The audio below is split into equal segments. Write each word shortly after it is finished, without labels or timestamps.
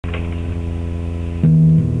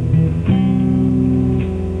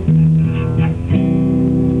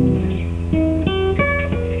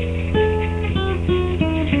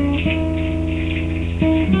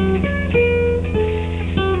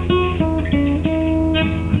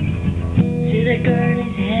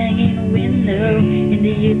curtains hanging in a window in the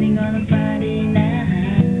evening on a Friday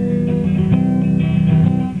night.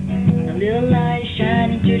 A little light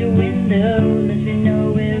shining through the window lets me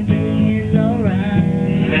know everything is alright.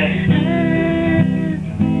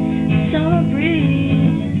 Summer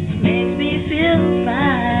breeze makes me feel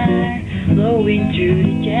fine, blowing through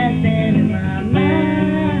the jasmine in my mind.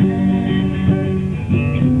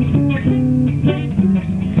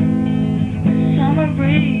 Summer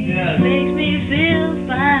breeze makes me feel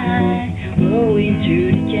fine, blowing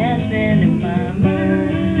through the jasmine in my mind.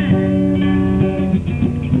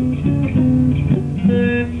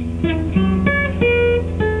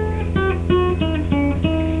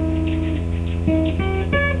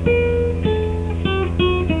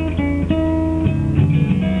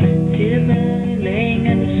 Laying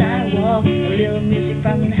on the sidewalk, a little music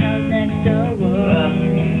from the house next door.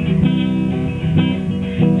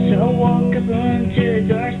 So I walk up onto the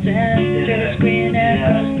doorstep, turn the screen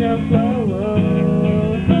across the floor.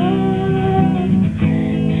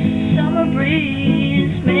 Summer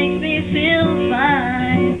breeze makes me feel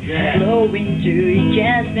fine, blowing through the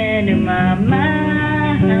jasmine in my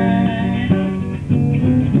mind.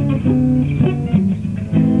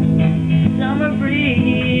 Summer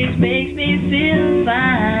breeze makes me feel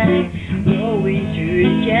fine, blowing through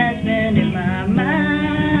the jasmine in my mind.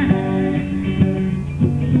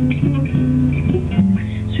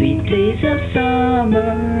 Sweet days of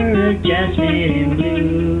summer, jasmine in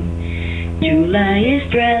blue. July is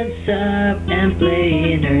dressed up and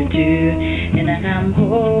playing her too. And I come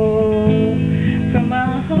home from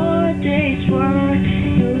a hard day's work,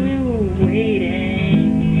 you waiting.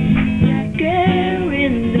 That girl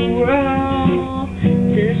in the world,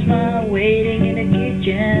 just smile waiting in the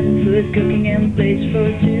kitchen, food cooking and plates for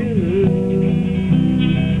two.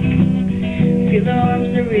 Feel the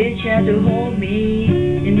arms that reach out to hold me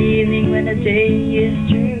in the evening when the day is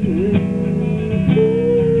through.